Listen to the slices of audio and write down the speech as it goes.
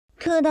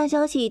特大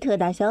消息！特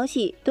大消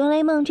息！哆啦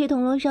A 梦吃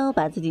铜锣烧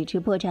把自己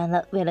吃破产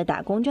了，为了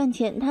打工赚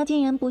钱，他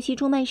竟然不惜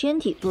出卖身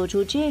体，做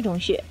出这种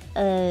事。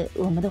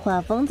我们的画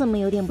风怎么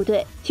有点不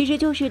对？其实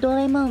就是哆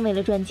啦 A 梦为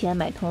了赚钱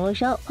买铜锣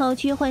烧，跑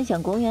去幻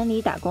想公园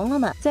里打工了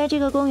嘛。在这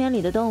个公园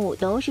里的动物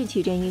都是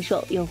奇珍异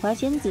兽，有花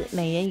仙子、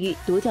美人鱼、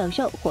独角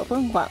兽、火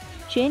凤凰。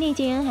水里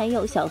竟然还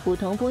有小夫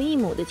同父异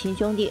母的亲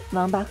兄弟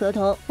王八合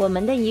同。我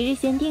们的一日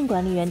限定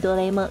管理员哆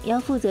啦 A 梦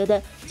要负责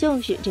的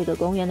就是这个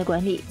公园的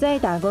管理。在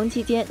打工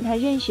期间，他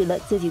认识了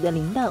自己的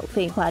领导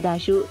废话大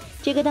叔。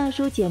这个大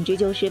叔简直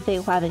就是废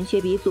话文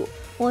学鼻祖。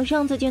我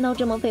上次见到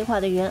这么废话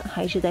的人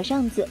还是在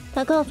上次。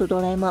他告诉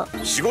哆啦 A 梦，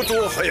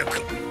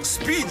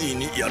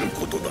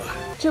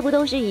这不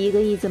都是一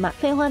个意思吗？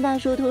废话大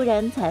叔突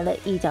然踩了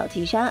一脚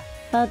急刹，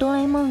把哆啦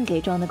A 梦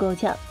给撞得够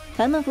呛。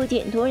他们附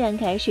近突然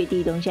开始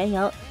地动山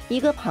摇，一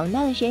个庞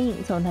大的身影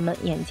从他们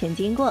眼前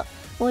经过。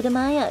我的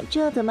妈呀，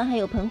这怎么还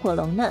有喷火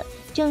龙呢？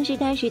正式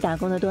开始打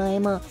工的哆啦 A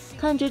梦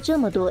看着这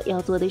么多要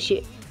做的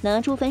事，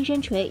拿出分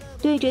身锤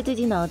对着自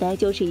己脑袋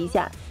就是一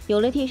下。有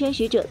了替身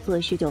使者，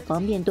做事就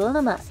方便多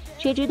了嘛。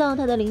谁知道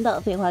他的领导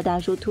废话大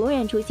叔突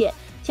然出现，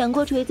抢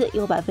过锤子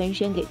又把分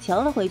身给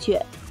敲了回去。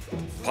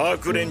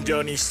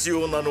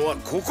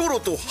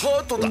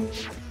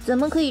怎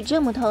么可以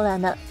这么偷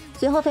懒呢？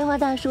随后废话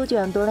大叔就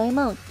让哆啦 A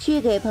梦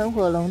去给喷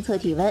火龙测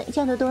体温，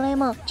吓得哆啦 A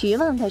梦直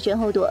往他身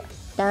后躲。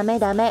打妹，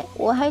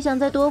我还想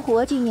再多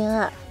活几年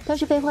啊！但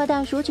是废话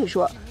大叔却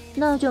说，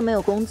那就没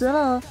有工资了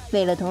哦。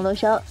为了铜锣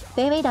烧，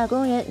北美打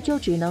工人就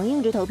只能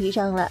硬着头皮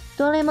上了。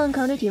哆啦 A 梦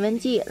扛着体温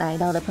计来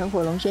到了喷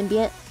火龙身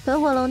边，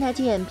喷火龙抬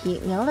起眼皮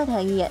瞄了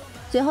他一眼，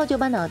随后就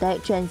把脑袋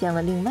转向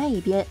了另外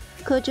一边。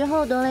可之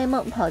后哆啦 A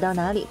梦跑到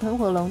哪里，喷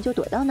火龙就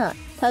躲到哪儿，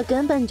他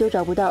根本就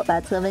找不到把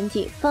测温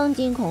计放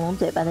进恐龙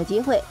嘴巴的机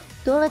会。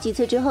躲了几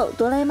次之后，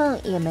哆啦 A 梦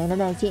也没了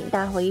耐心，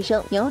大吼一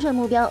声，瞄准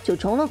目标就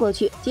冲了过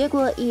去，结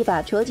果一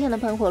把戳进了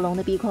喷火龙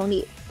的鼻孔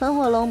里。喷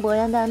火龙勃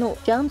然大怒，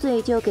张嘴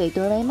就给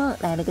哆啦 A 梦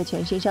来了个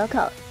全身烧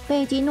烤。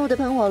被激怒的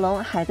喷火龙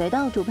还在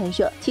到处喷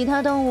射，其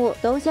他动物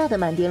都吓得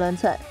满地乱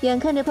窜。眼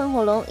看着喷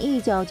火龙一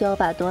脚就要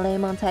把哆啦 A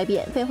梦踩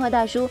扁，废话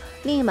大叔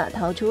立马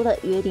掏出了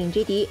约定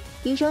之笛，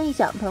笛声一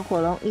响，喷火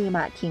龙立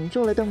马停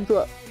住了动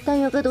作。但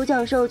有个独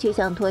角兽却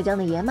像脱缰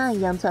的野马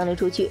一样窜了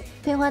出去，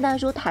废话大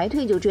叔抬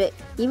腿就追，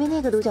因为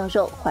那个独角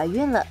兽怀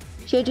孕了。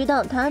谁知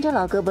道他这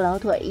老胳膊老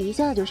腿一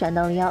下就闪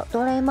到了腰，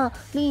哆啦 A 梦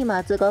立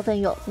马自告奋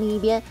勇。另一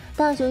边，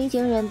大雄一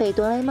行人被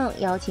哆啦 A 梦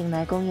邀请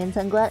来公园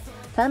参观。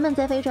他们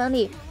在飞船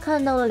里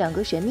看到了两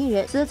个神秘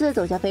人私自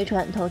走下飞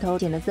船，偷偷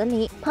进了森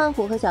林。胖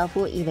虎和小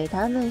夫以为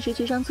他们是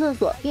去上厕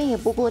所，便也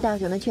不顾大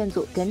雄的劝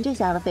阻，跟着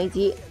下了飞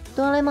机。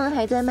哆啦 A 梦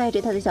还在迈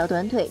着他的小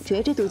短腿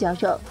追着独角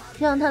兽，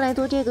让他来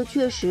做这个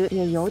确实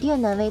也有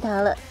点难为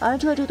他了。而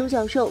这只独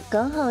角兽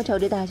刚好朝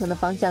着大雄的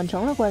方向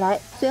冲了过来，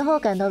随后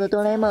赶到的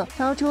哆啦 A 梦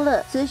掏出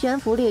了磁悬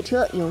浮列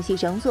车游戏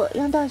绳索，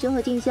让大雄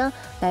和静香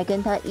来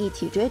跟他一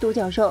起追独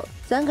角兽。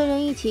三个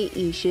人一起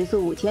以时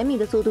速5000米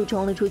的速度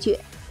冲了出去。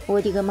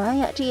我的个妈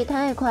呀，这也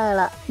太快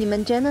了！你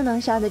们真的能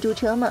刹得住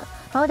车吗？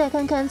好歹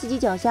看看自己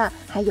脚下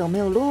还有没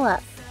有路啊！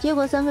结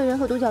果三个人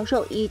和独角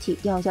兽一起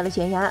掉下了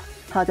悬崖。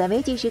好在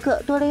危急时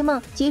刻，哆啦 A 梦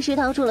及时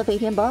掏出了飞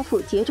天包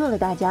袱，接住了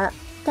大家。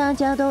大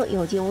家都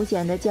有惊无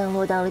险地降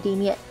落到了地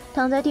面。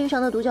躺在地上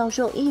的独角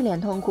兽一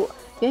脸痛苦，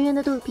圆圆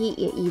的肚皮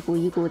也一鼓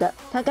一鼓的。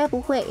他该不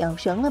会要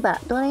生了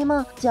吧？哆啦 A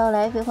梦叫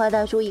来废话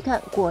大叔一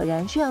看，果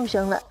然是要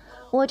生了。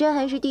我这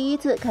还是第一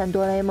次看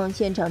哆啦 A 梦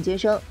现场接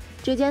生。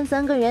只见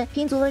三个人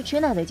拼足了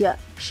吃奶的劲儿，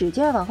使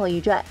劲往后一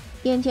拽，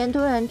眼前突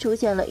然出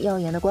现了耀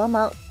眼的光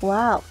芒。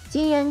哇哦，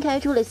竟然开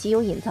出了稀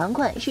有隐藏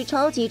款，是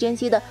超级珍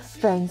稀的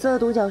粉色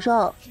独角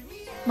兽。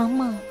萌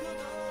萌，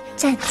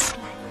站起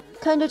来！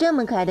看着这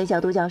么可爱的小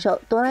独角兽，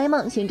哆啦 A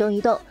梦心中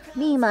一动，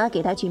立马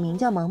给它取名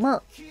叫萌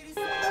萌。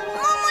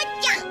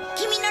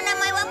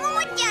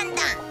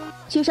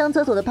去上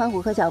厕所的胖虎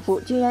和小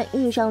夫居然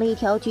遇上了一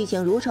条巨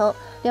型蠕虫，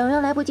两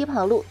人来不及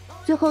跑路，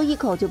最后一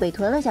口就被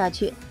吞了下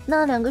去。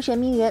那两个神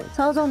秘人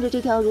操纵着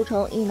这条蠕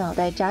虫，一脑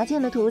袋扎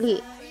进了土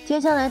里。接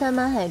下来他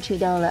们还吃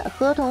掉了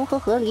河童和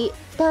河狸。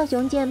大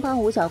雄见胖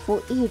虎小夫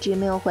一直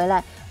没有回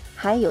来，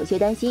还有些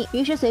担心，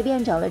于是随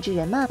便找了只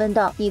人马问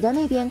道：“你在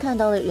那边看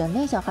到了人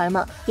类小孩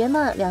吗？”人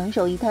马两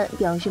手一摊，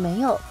表示没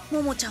有。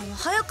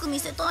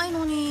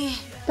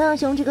大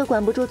雄这个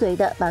管不住嘴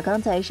的，把刚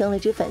才生了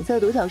只粉色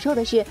独角兽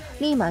的事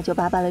立马就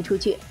叭叭了出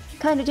去。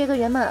看着这个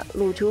人马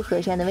露出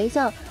和善的微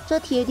笑，这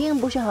铁定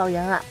不是好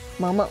人啊！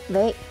萌萌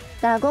喂！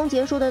打工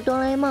结束的哆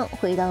啦 A 梦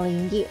回到了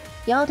营地，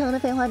腰疼的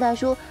废话大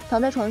叔躺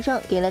在床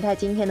上，给了他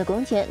今天的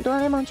工钱。哆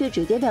啦 A 梦却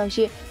直接表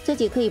示自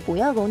己可以不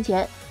要工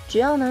钱，只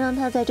要能让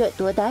他在这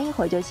多待一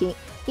会儿就行，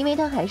因为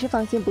他还是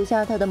放心不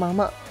下他的萌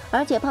萌。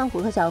而且胖虎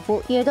和小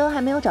夫也都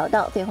还没有找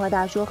到，废话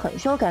大叔很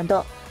受感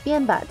动，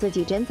便把自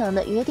己珍藏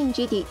的约定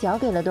之笛交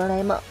给了哆啦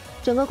A 梦。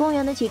整个公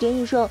园的奇珍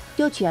异兽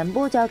就全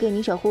部交给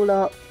你守护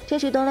喽。这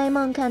时哆啦 A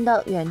梦看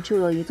到远处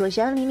有一座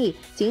山林里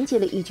惊起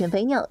了一群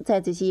飞鸟，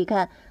再仔细一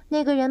看，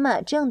那个人马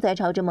正在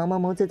朝着萌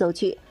萌母子走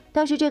去。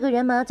但是这个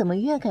人马怎么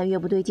越看越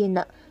不对劲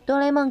呢？哆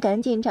啦 A 梦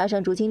赶紧插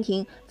上竹蜻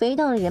蜓，飞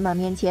到了人马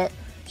面前，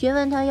询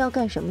问他要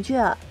干什么去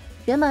啊？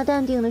人马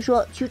淡定地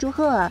说：“去祝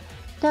贺啊！”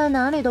但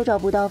哪里都找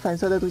不到粉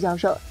色的独角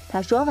兽。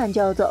他说完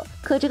就要走，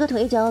可这个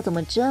腿脚怎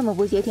么这么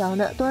不协调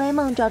呢？哆啦 A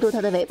梦抓住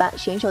他的尾巴，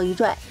伸手一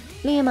拽，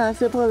立马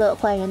撕破了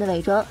坏人的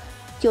伪装，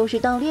就是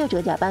盗猎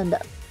者假扮的。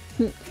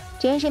哼，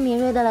真是敏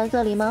锐的蓝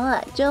色狸猫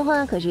啊！这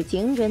话可是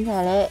精准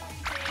踩雷。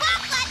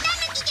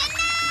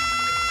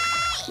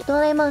哆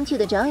啦 A 梦气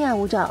得张牙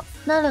舞爪，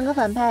那两个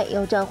反派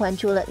又召唤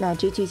出了那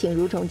只巨型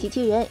蠕虫机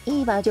器人，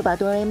一把就把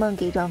哆啦 A 梦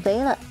给撞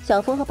飞了。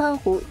小夫和胖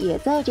虎也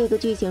在这个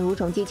巨型蠕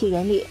虫机器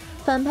人里，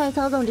反派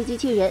操纵着机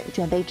器人，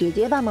准备直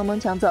接把萌萌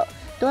抢走。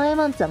哆啦 A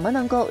梦怎么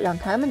能够让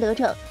他们得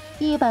逞？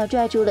一把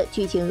拽住了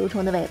巨型蠕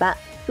虫的尾巴，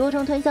蠕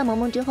虫吞下萌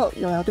萌之后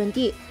又要遁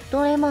地，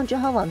哆啦 A 梦只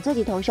好往自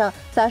己头上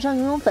撒上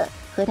游泳粉，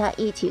和他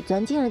一起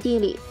钻进了地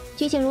里。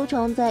巨型蠕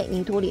虫在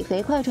泥土里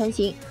飞快穿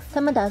行，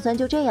他们打算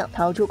就这样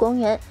逃出公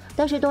园。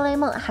但是哆啦 A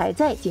梦还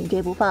在紧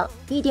追不放，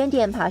一点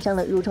点爬上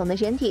了蠕虫的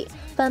身体。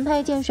反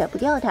派见甩不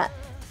掉他，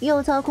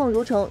又操控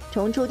蠕虫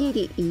冲出地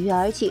底，一跃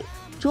而起。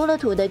出了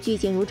土的巨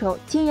型蠕虫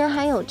竟然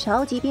还有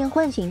超级变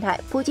换形态，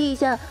扑叽一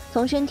下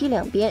从身体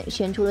两边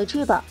伸出了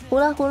翅膀，呼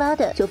啦呼啦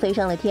的就飞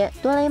上了天。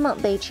哆啦 A 梦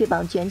被翅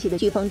膀卷起的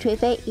飓风吹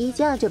飞，一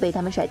下就被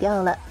他们甩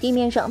掉了。地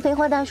面上，废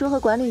话大叔和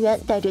管理员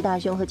带着大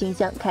雄和静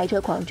香开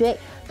车狂追，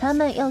他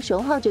们要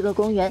守好这个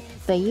公园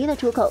唯一的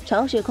出口——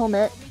超时空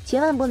门，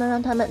千万不能让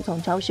他们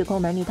从超时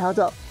空门里逃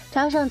走。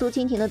插上竹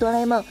蜻蜓的哆啦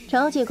A 梦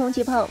抄起空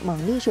气炮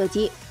猛力射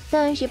击，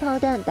但是炮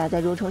弹打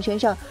在蠕虫身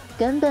上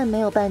根本没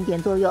有半点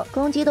作用，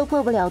攻击都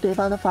破不了对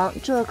方的防，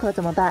这可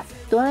怎么办？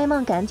哆啦 A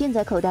梦赶紧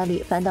在口袋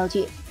里翻道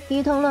具，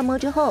一通乱摸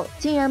之后，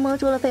竟然摸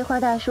出了废话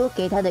大叔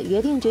给他的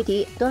约定之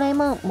敌。哆啦 A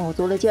梦卯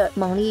足了劲儿，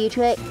猛力一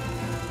吹，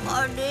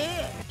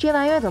这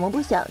玩意儿怎么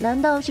不响？难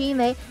道是因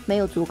为没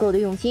有足够的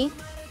用心？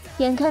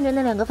眼看着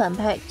那两个反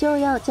派就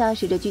要驾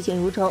驶着巨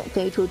型蠕虫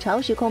飞出超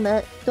时空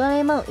门，哆啦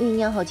A 梦酝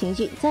酿好情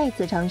绪，再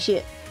次尝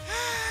试。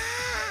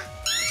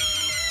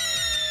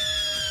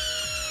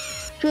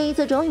这一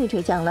次终于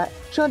吹响了，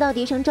受到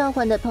笛声召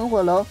唤的喷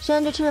火龙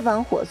扇着翅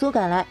膀火速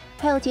赶来，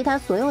还有其他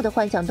所有的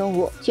幻想动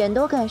物全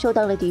都感受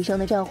到了笛声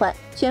的召唤，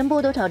全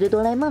部都朝着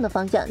哆啦 A 梦的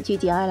方向聚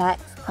集而来。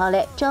好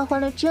嘞，召唤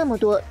了这么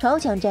多超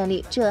强战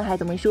力，这还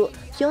怎么输？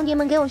兄弟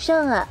们给我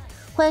上啊！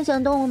幻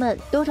想动物们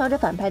都朝着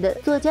反派的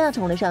座驾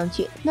冲了上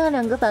去，那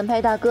两个反派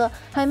大哥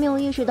还没有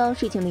意识到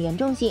事情的严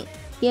重性，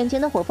眼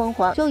前的火凤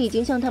凰就已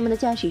经向他们的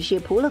驾驶室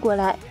扑了过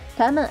来，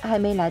他们还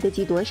没来得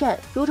及躲闪，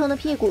蠕虫的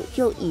屁股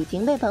就已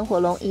经被喷火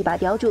龙一把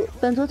叼住。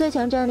本族最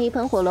强战力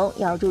喷火龙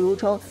咬住蠕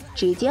虫，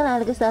直接来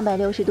了个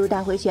360度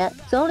大回旋，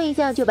嗖了一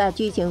下就把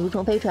巨型蠕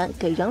虫飞船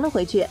给扔了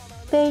回去。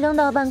被扔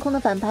到半空的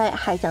反派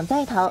还想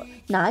再逃，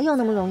哪有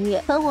那么容易？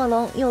喷火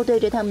龙又对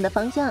着他们的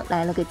方向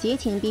来了个激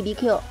情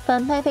BBQ，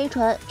 反派飞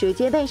船直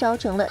接被烧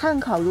成了炭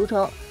烤蠕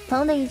虫，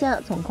砰的一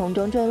下从空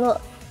中坠落，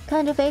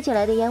看着飞起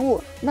来的烟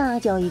雾，那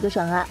叫一个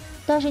爽啊！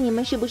但是你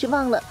们是不是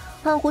忘了，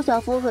胖虎、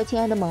小夫和亲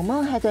爱的萌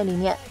萌还在里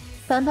面？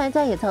反派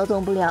再也操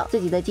纵不了自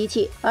己的机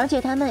器，而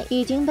且他们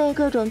已经被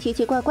各种奇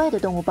奇怪怪的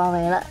动物包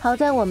围了。好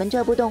在我们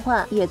这部动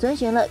画也遵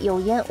循了有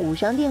烟无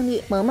伤定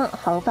律，萌萌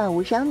毫发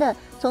无伤的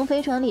从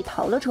飞船里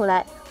逃了出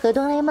来，和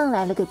哆啦 A 梦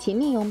来了个亲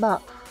密拥抱。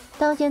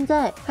到现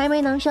在还没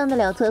能上得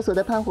了厕所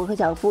的胖虎和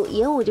小夫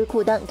也捂着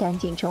裤裆赶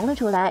紧冲了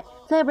出来，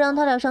再不让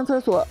他俩上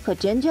厕所可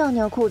真就要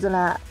尿裤子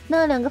了。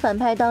那两个反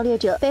派盗猎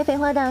者被废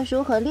话大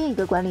叔和另一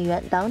个管理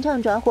员当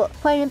场抓获，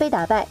坏人被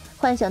打败，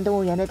幻想动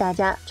物园的大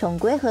家重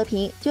归和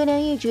平，就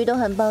连一直都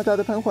很暴躁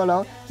的喷火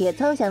龙也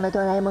凑向了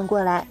哆啦 A 梦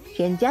过来，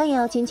人家也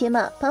要亲亲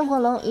嘛。喷火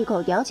龙一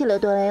口叼起了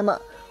哆啦 A 梦，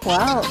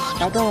哇哦，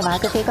来跟我玩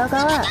个飞高高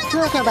啊！这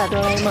可把哆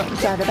啦 A 梦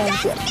吓得半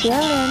死，连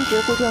连直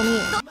呼救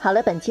命。好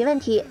了，本期问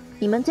题，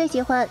你们最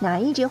喜欢哪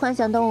一只幻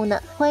想动物呢？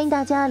欢迎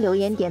大家留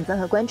言、点赞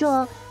和关注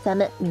哦，咱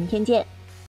们明天见。